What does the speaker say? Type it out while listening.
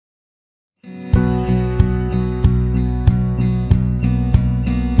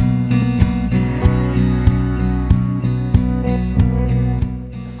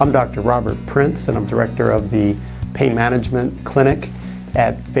I'm Dr. Robert Prince, and I'm director of the Pain Management Clinic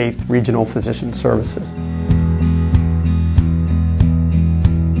at Faith Regional Physician Services.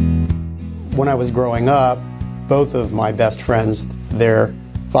 When I was growing up, both of my best friends, their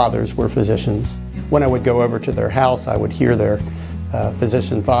fathers were physicians. When I would go over to their house, I would hear their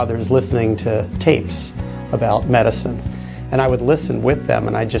physician fathers listening to tapes about medicine. And I would listen with them,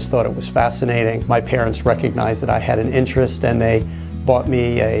 and I just thought it was fascinating. My parents recognized that I had an interest, and they bought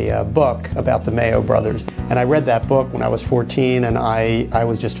me a book about the Mayo brothers. And I read that book when I was 14, and I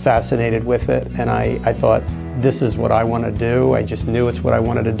was just fascinated with it. And I thought, this is what I want to do. I just knew it's what I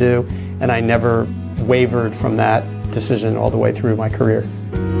wanted to do. And I never wavered from that decision all the way through my career.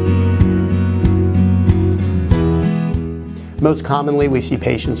 Most commonly, we see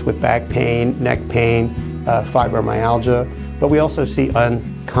patients with back pain, neck pain, fibromyalgia, but we also see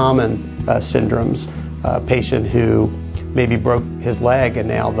uncommon syndromes. A patient who maybe broke his leg and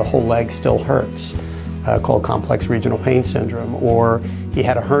now the whole leg still hurts, called complex regional pain syndrome, or he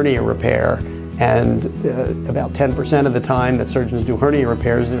had a hernia repair, and about 10% of the time that surgeons do hernia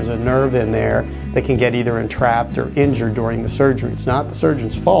repairs, there's a nerve in there that can get either entrapped or injured during the surgery. It's not the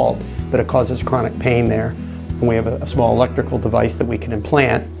surgeon's fault, but it causes chronic pain there. And we have a small electrical device that we can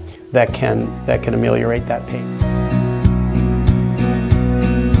implant that can ameliorate that pain.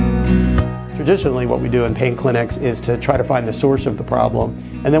 Traditionally, what we do in pain clinics is to try to find the source of the problem,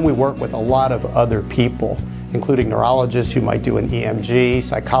 and then we work with a lot of other people, including neurologists who might do an EMG,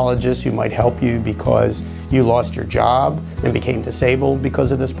 psychologists who might help you because you lost your job and became disabled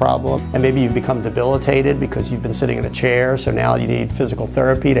because of this problem, and maybe you've become debilitated because you've been sitting in a chair, so now you need physical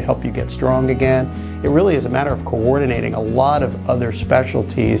therapy to help you get strong again. It really is a matter of coordinating a lot of other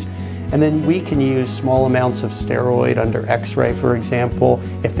specialties. And then we can use small amounts of steroid under X-ray, for example.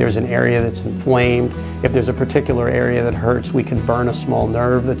 If there's an area that's inflamed, if there's a particular area that hurts, we can burn a small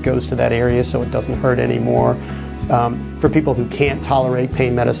nerve that goes to that area so it doesn't hurt anymore. For people who can't tolerate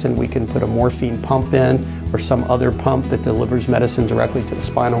pain medicine, we can put a morphine pump in or some other pump that delivers medicine directly to the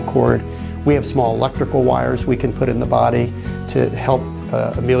spinal cord. We have small electrical wires we can put in the body to help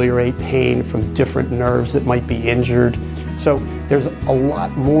ameliorate pain from different nerves that might be injured. So there's a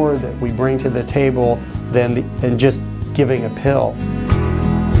lot more that we bring to the table than just giving a pill.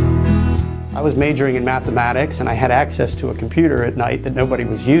 I was majoring in mathematics, and I had access to a computer at night that nobody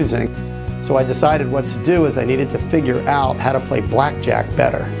was using. So I decided what to do is I needed to figure out how to play blackjack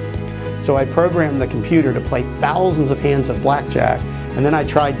better. So I programmed the computer to play thousands of hands of blackjack, and then I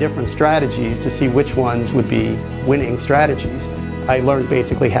tried different strategies to see which ones would be winning strategies. I learned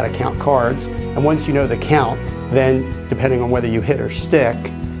basically how to count cards, and once you know the count, then depending on whether you hit or stick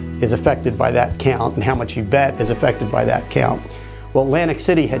is affected by that count, and how much you bet is affected by that count. Well, Atlantic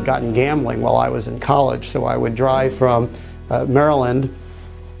City had gotten gambling while I was in college, so I would drive from Maryland,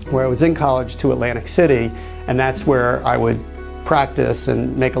 where I was in college, to Atlantic City, and that's where I would practice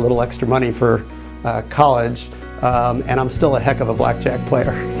and make a little extra money for college, and I'm still a heck of a blackjack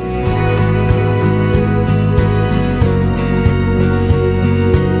player.